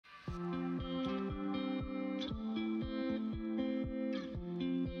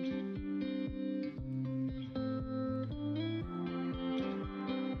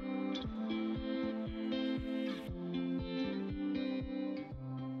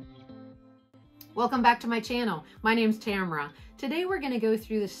Welcome back to my channel. My name's Tamara. Today we're going to go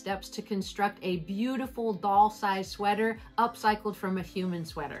through the steps to construct a beautiful doll-sized sweater upcycled from a human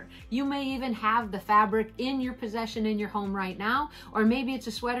sweater. You may even have the fabric in your possession in your home right now, or maybe it's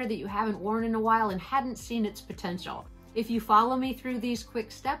a sweater that you haven't worn in a while and hadn't seen its potential. If you follow me through these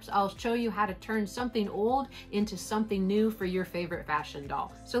quick steps, I'll show you how to turn something old into something new for your favorite fashion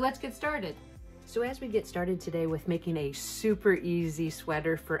doll. So let's get started. So as we get started today with making a super easy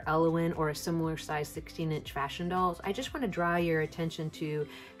sweater for Ellowyne or a similar size 16-inch fashion dolls, I just want to draw your attention to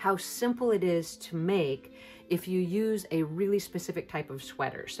how simple it is to make if you use a really specific type of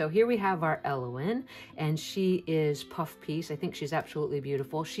sweater. So here we have our Ellowyne, and she is puff piece. I think she's absolutely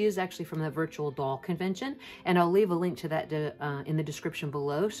beautiful. She is actually from the virtual doll convention, and I'll leave a link to that in the description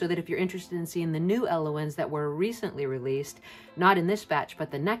below, so that if you're interested in seeing the new Ellowynes that were recently released, not in this batch, but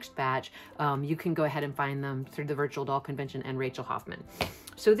the next batch, you can go ahead and find them through the virtual doll convention and Rachel Hoffman.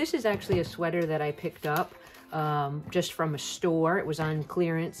 So this is actually a sweater that I picked up just from a store. It was on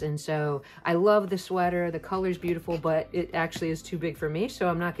clearance, and so I love the sweater. The color's beautiful, but it actually is too big for me, so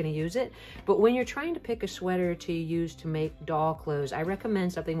I'm not going to use it. But when you're trying to pick a sweater to use to make doll clothes, I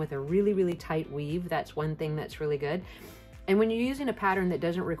recommend something with a really tight weave. That's one thing that's really good. And when you're using a pattern that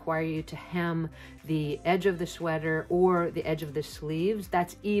doesn't require you to hem the edge of the sweater or the edge of the sleeves,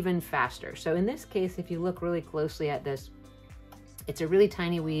 that's even faster. So in this case, if you look really closely at this, it's a really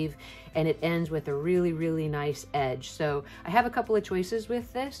tiny weave, and it ends with a really nice edge. So I have a couple of choices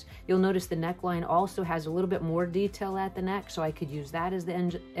with this. You'll notice the neckline also has a little bit more detail at the neck, so I could use that as the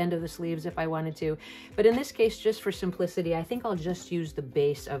end of the sleeves if I wanted to. But in this case, just for simplicity, I think I'll just use the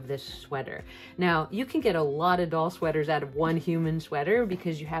base of this sweater. Now, you can get a lot of doll sweaters out of one human sweater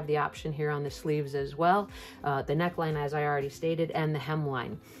because you have the option here on the sleeves as well. The neckline, as I already stated, and the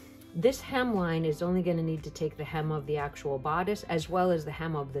hemline. This hemline is only going to need to take the hem of the actual bodice as well as the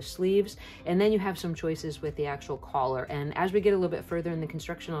hem of the sleeves, and then you have some choices with the actual collar. And as we get a little bit further in the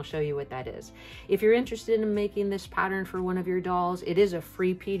construction, I'll show you what that is. If you're interested in making this pattern for one of your dolls, it is a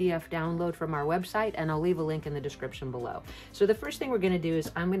free PDF download from our website, and I'll leave a link in the description below. So the first thing we're going to do is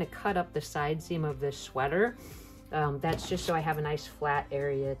I'm going to cut up the side seam of this sweater. That's just so I have a nice flat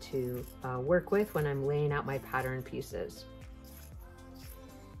area to work with when I'm laying out my pattern pieces.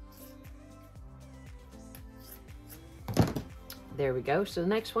 There we go. So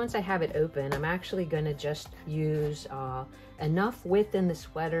next, once I have it open, I'm actually going to just use enough width in the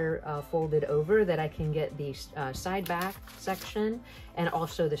sweater folded over that I can get the side back section and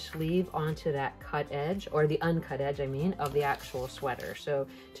also the sleeve onto that cut edge, or the uncut edge, I mean, of the actual sweater. So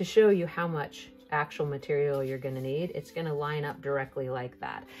to show you how much actual material you're going to need, it's going to line up directly like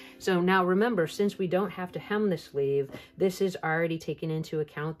that. So now remember, since we don't have to hem the sleeve, this is already taking into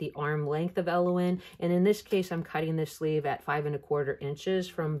account the arm length of Ellowyne, and in this case I'm cutting the sleeve at 5¼ inches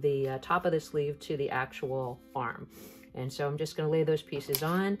from the top of the sleeve to the actual arm. And so I'm just going to lay those pieces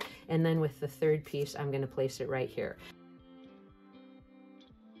on, and then with the third piece I'm going to place it right here.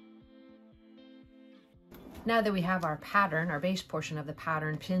 Now that we have our pattern, our base portion of the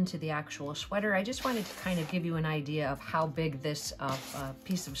pattern pinned to the actual sweater, I just wanted to kind of give you an idea of how big this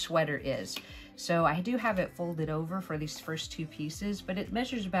piece of sweater is. So I do have it folded over for these first two pieces, but it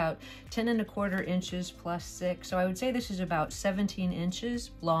measures about 10¼ inches plus 6. So I would say this is about 17 inches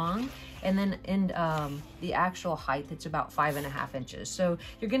long, and then in the actual height, it's about 5½ inches. So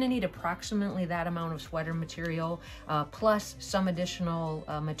you're going to need approximately that amount of sweater material, plus some additional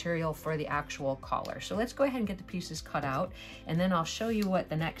material for the actual collar. So let's go ahead and get the pieces cut out, and then I'll show you what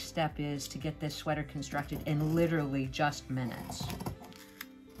the next step is to get this sweater constructed in literally just minutes.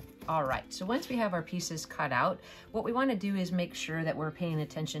 All right, so once we have our pieces cut out, what we want to do is make sure that we're paying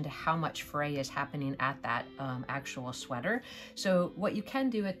attention to how much fray is happening at that actual sweater. So what you can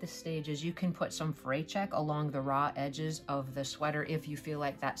do at this stage is you can put some fray check along the raw edges of the sweater if you feel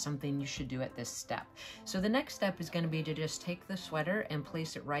like that's something you should do at this step. So the next step is going to be to just take the sweater and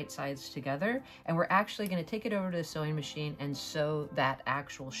place it right sides together, and we're actually going to take it over to the sewing machine and sew that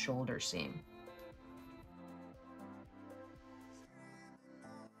actual shoulder seam.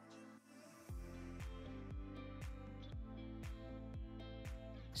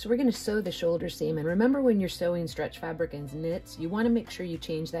 So we're going to sew the shoulder seam, and remember, when you're sewing stretch fabric and knits, you want to make sure you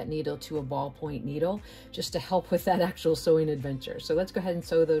change that needle to a ballpoint needle just to help with that actual sewing adventure. So let's go ahead and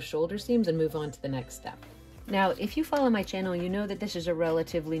sew those shoulder seams and move on to the next step. Now, if you follow my channel, you know that this is a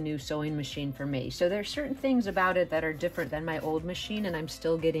relatively new sewing machine for me. So there are certain things about it that are different than my old machine, and I'm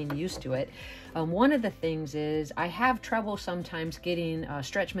still getting used to it. One of the things is I have trouble sometimes getting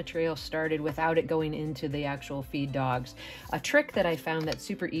stretch material started without it going into the actual feed dogs. A trick that I found that's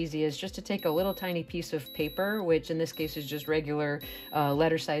super easy is just to take a little tiny piece of paper, which in this case is just regular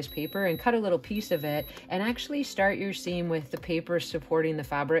letter size paper, and cut a little piece of it and actually start your seam with the paper supporting the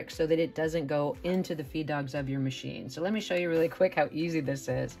fabric so that it doesn't go into the feed dogs of your machine. So let me show you really quick how easy this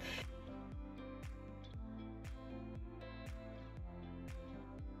is.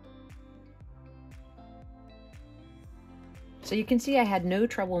 So you can see I had no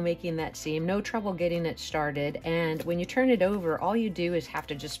trouble making that seam, no trouble getting it started, and when you turn it over, all you do is have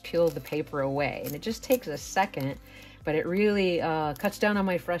to just peel the paper away, and it just takes a second, but it really cuts down on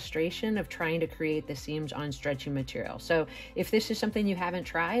my frustration of trying to create the seams on stretchy material. So if this is something you haven't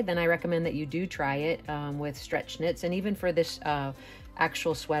tried, then I recommend that you do try it with stretch knits, and even for this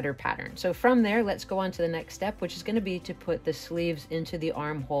actual sweater pattern. So from there, let's go on to the next step, which is going to be to put the sleeves into the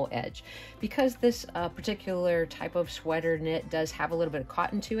armhole edge. Because this particular type of sweater knit does have a little bit of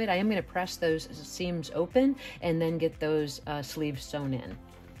cotton to it, I am going to press those seams open and then get those sleeves sewn in.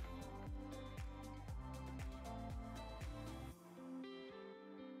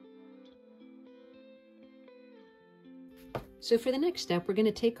 So for the next step, we're going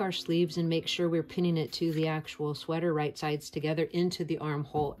to take our sleeves and make sure we're pinning it to the actual sweater right sides together into the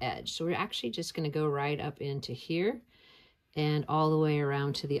armhole edge. So we're actually just going to go right up into here and all the way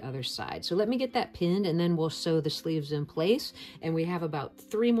around to the other side. So let me get that pinned and then we'll sew the sleeves in place. And we have about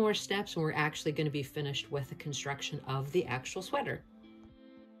 3 more steps and we're actually going to be finished with the construction of the actual sweater.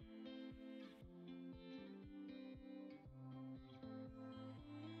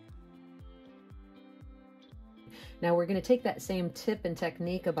 Now we're going to take that same tip and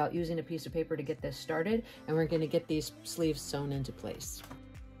technique about using a piece of paper to get this started, and we're going to get these sleeves sewn into place.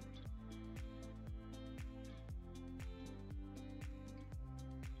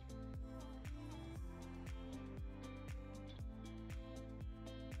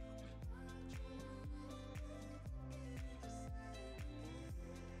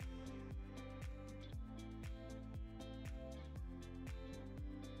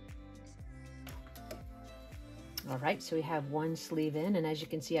 All right, so we have one sleeve in, and as you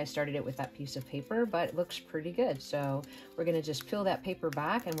can see, I started it with that piece of paper, but it looks pretty good. So we're gonna just peel that paper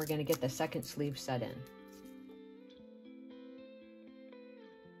back and we're gonna get the second sleeve set in.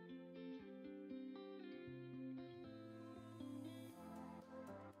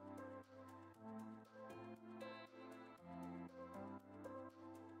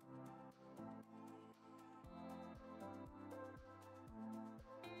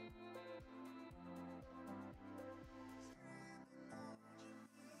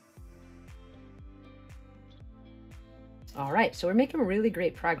 All right, so we're making really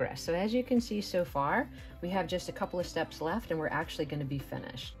great progress. So as you can see so far, we have just a couple of steps left and we're actually going to be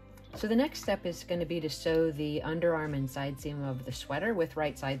finished. So the next step is going to be to sew the underarm and side seam of the sweater with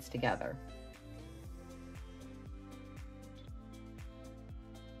right sides together.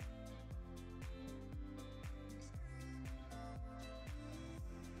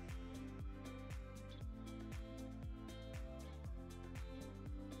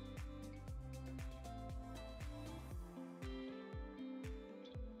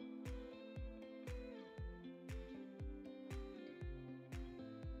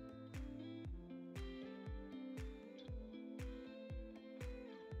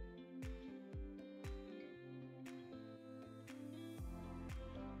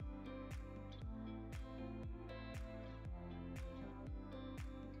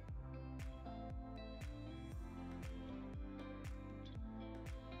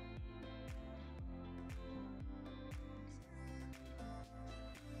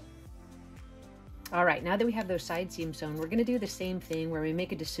 All right, now that we have those side seams sewn, we're gonna do the same thing where we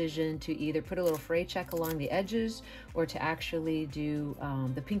make a decision to either put a little fray check along the edges or to actually do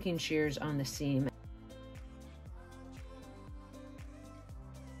the pinking shears on the seam.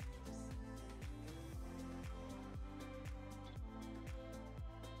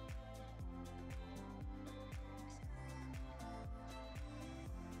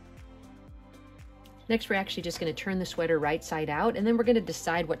 Next, we're actually just gonna turn the sweater right side out, and then we're gonna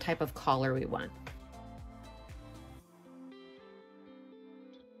decide what type of collar we want.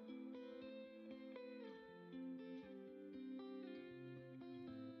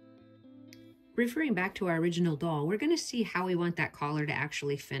 Referring back to our original doll, we're going to see how we want that collar to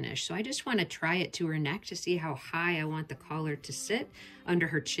actually finish. So I just want to try it to her neck to see how high I want the collar to sit under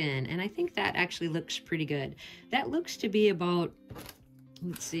her chin. And I think that actually looks pretty good. That looks to be about,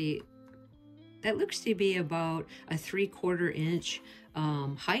 let's see, That looks to be about a 3/4 inch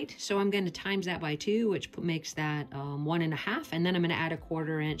height. So I'm going to times that by 2, which makes that 1.5. And then I'm going to add a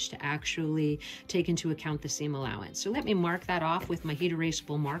 1/4 inch to actually take into account the seam allowance. So let me mark that off with my heat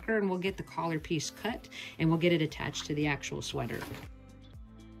erasable marker, and we'll get the collar piece cut and we'll get it attached to the actual sweater.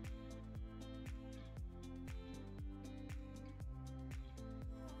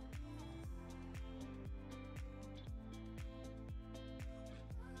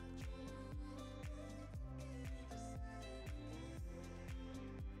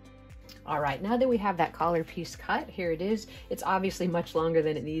 All right, now that we have that collar piece cut, here it is. It's obviously much longer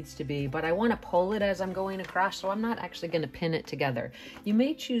than it needs to be, but I want to pull it as I'm going across, so I'm not actually going to pin it together. You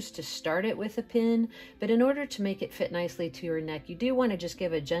may choose to start it with a pin, but in order to make it fit nicely to your neck, you do want to just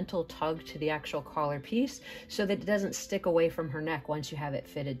give a gentle tug to the actual collar piece so that it doesn't stick away from her neck once you have it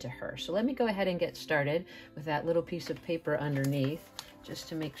fitted to her. So let me go ahead and get started with that little piece of paper underneath, just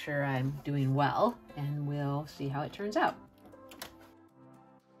to make sure I'm doing well, and we'll see how it turns out.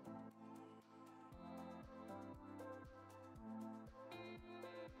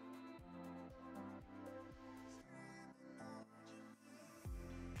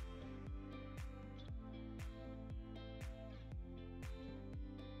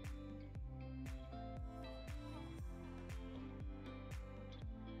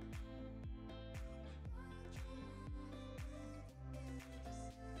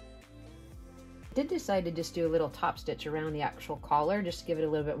 Did decide to just do a little top stitch around the actual collar just to give it a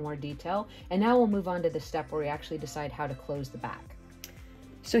little bit more detail. And now we'll move on to the step where we actually decide how to close the back.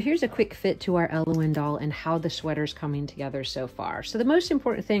 So here's a quick fit to our Ellowyne doll and how the sweater's coming together so far. So the most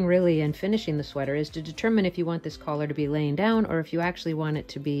important thing really in finishing the sweater is to determine if you want this collar to be laying down or if you actually want it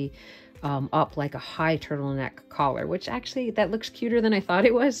to be up like a high turtleneck collar, which actually that looks cuter than I thought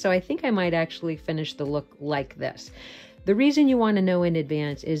it was. So I think I might actually finish the look like this. The reason you want to know in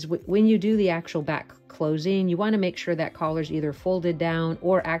advance is when you do the actual back closing, you want to make sure that collar's either folded down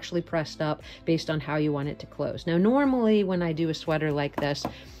or actually pressed up based on how you want it to close. Now, normally when I do a sweater like this,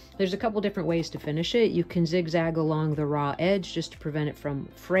 there's a couple different ways to finish it. You can zigzag along the raw edge just to prevent it from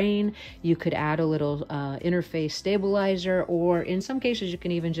fraying. You could add a little interface stabilizer, or in some cases you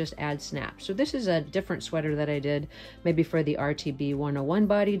can even just add snaps. So this is a different sweater that I did maybe for the RTB 101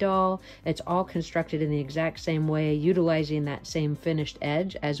 body doll. It's all constructed in the exact same way, utilizing that same finished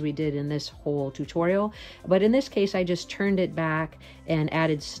edge as we did in this whole tutorial. But in this case, I just turned it back and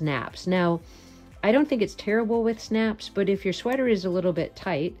added snaps. Now, I don't think it's terrible with snaps, but if your sweater is a little bit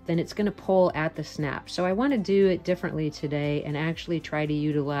tight, then it's going to pull at the snap. So I want to do it differently today and actually try to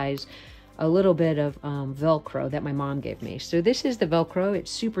utilize a little bit of Velcro that my mom gave me. So this is the Velcro.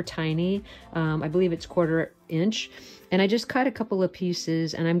 It's super tiny. I believe it's 1/4 inch. And I just cut a couple of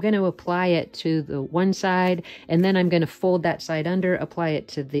pieces and I'm going to apply it to the one side, and then I'm going to fold that side under, apply it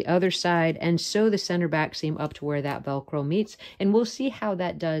to the other side, and sew the center back seam up to where that Velcro meets. And we'll see how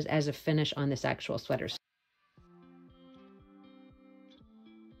that does as a finish on this actual sweater.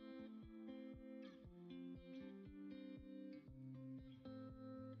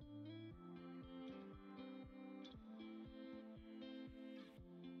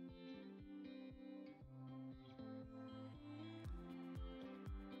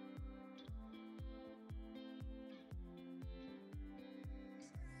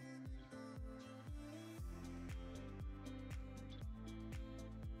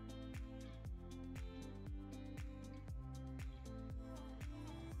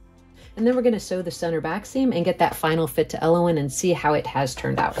 And then we're going to sew the center back seam and get that final fit to Ellowyne and see how it has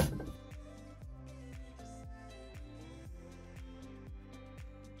turned out.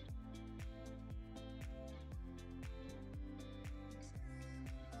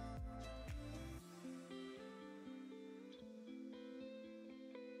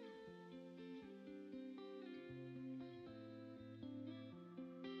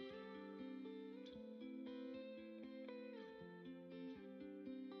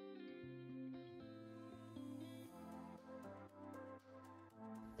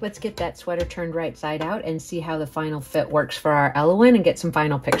 Let's get that sweater turned right side out and see how the final fit works for our Ellowyne and get some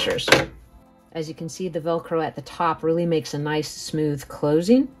final pictures. As you can see, the Velcro at the top really makes a nice smooth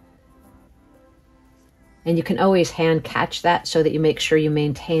closing. And you can always hand catch that so that you make sure you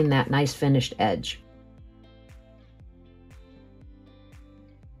maintain that nice finished edge.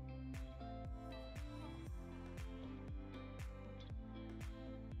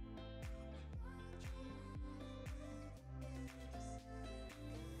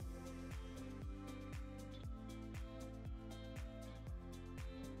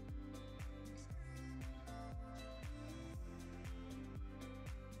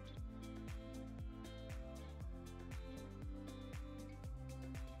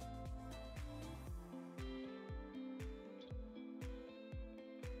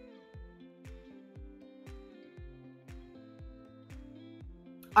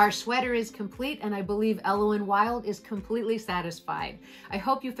 Our sweater is complete, and I believe Ellowyne Wild is completely satisfied. I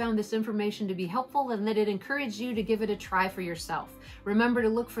hope you found this information to be helpful and that it encouraged you to give it a try for yourself. Remember to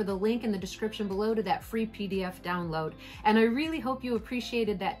look for the link in the description below to that free PDF download. And I really hope you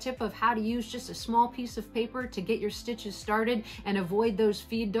appreciated that tip of how to use just a small piece of paper to get your stitches started and avoid those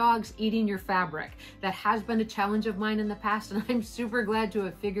feed dogs eating your fabric. That has been a challenge of mine in the past, and I'm super glad to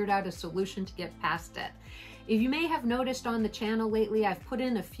have figured out a solution to get past it. If you may have noticed on the channel lately, I've put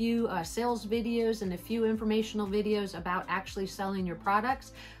in a few sales videos and a few informational videos about actually selling your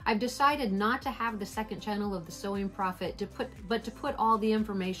products. I've decided not to have the second channel of the Sewing Prophet, but to put all the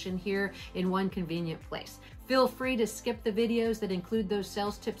information here in one convenient place. Feel free to skip the videos that include those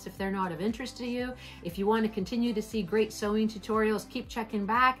sales tips if they're not of interest to you. If you want to continue to see great sewing tutorials, keep checking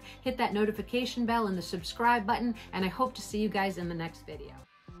back, hit that notification bell and the subscribe button, and I hope to see you guys in the next video.